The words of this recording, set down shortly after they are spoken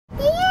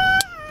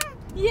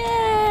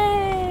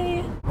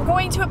Yay! We're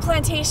going to a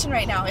plantation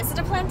right now. Is it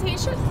a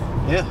plantation?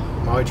 Yeah,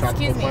 Maui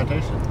Tropical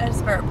Plantation. I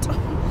just burped.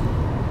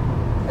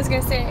 I was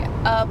gonna say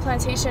a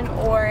plantation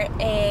or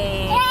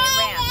a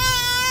ranch.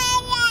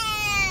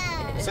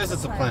 It says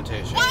it's a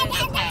plantation. It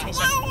is a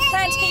plantation.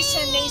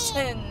 Plantation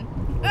Nation!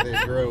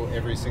 They grow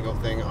every single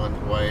thing on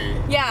Hawaii.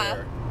 Yeah,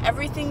 there.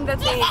 Everything that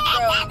they grow.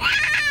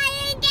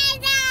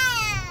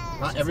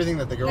 Not everything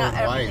that they grow Not in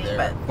Hawaii everything,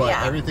 there, but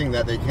yeah. everything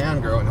that they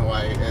can grow in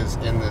Hawaii is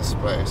in this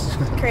place.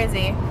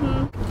 Crazy.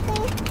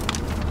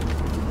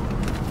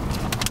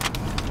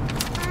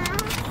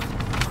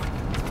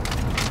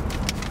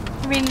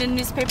 Reading the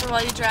newspaper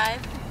while you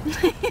drive.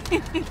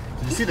 Did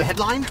you see the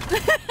headline?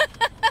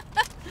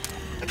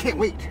 I can't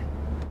wait.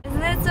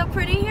 Isn't it so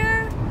pretty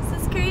here?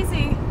 This is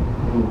crazy.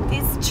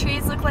 These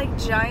trees look like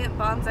giant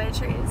bonsai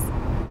trees.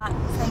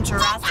 From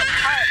Jurassic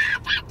Park.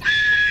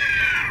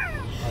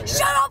 Oh, yeah.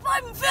 Shut up,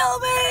 I'm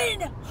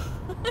filming!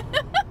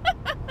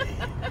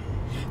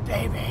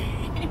 Baby.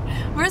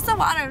 Where's the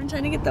water? I'm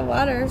trying to get the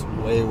water. It's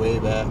way, way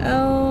back.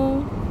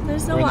 Oh,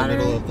 there's no water.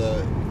 We're in the middle of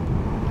the...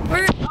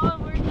 We're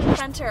in the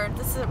center.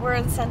 We're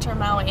in center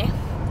Maui.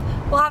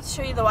 We'll have to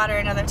show you the water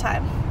another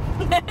time.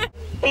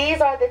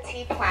 These are the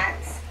tea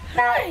plants.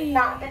 Now, it's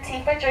not the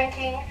tea for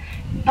drinking,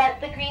 but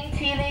the green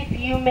tea leaf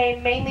you may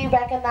mainly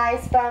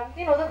recognize from,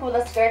 the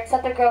hula skirts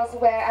that the girls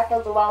wear at the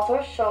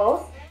luau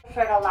shows.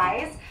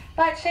 Fertilize,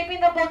 but shaping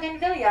the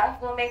bougainvillea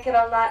will make it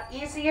a lot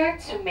easier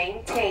to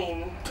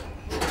maintain.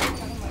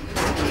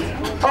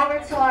 Over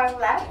to our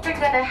left, we're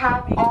going to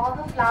have all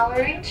the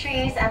flowering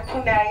trees and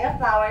plumeria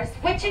flowers,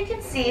 which you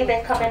can see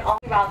been coming all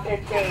throughout the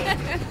day,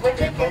 which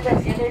will give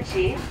us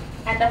energy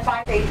and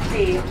define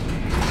safety.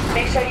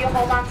 Make sure you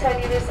hold on to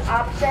any loose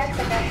objects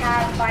and your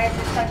hat, bias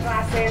and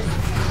sunglasses,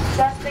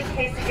 just in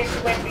case it gets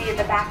windy in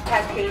the back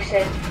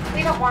plantation.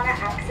 We don't want to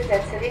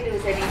accidentally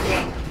lose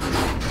anything.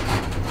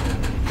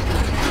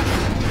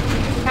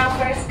 Now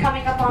first,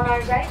 coming up on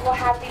our right, we'll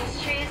have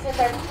these trees with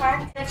our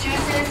plant the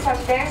juices from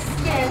their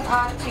skin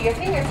onto your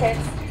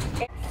fingertips.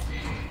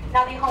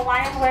 Now the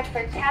Hawaiian word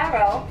for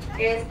taro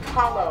is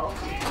palo,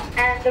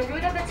 and the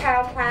root of the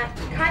taro plant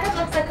kind of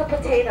looks like a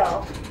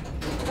potato.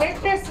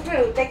 With this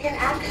root, they can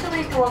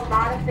actually do a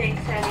lot of things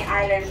here on the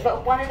island,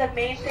 but one of the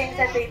main things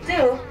that they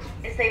do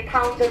is they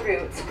pound the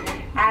root.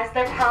 As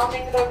they're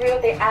pounding the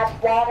root, they add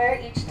water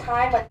each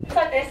time, but it's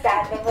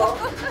understandable.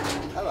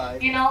 Hello.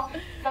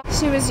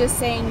 She was just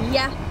saying,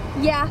 yeah,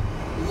 yeah,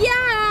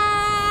 yeah!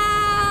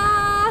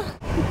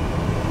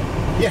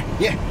 Yeah,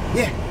 yeah,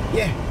 yeah,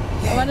 yeah,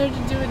 yeah. I want her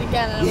to do it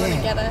again. I don't want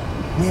to get it.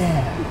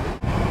 Yeah.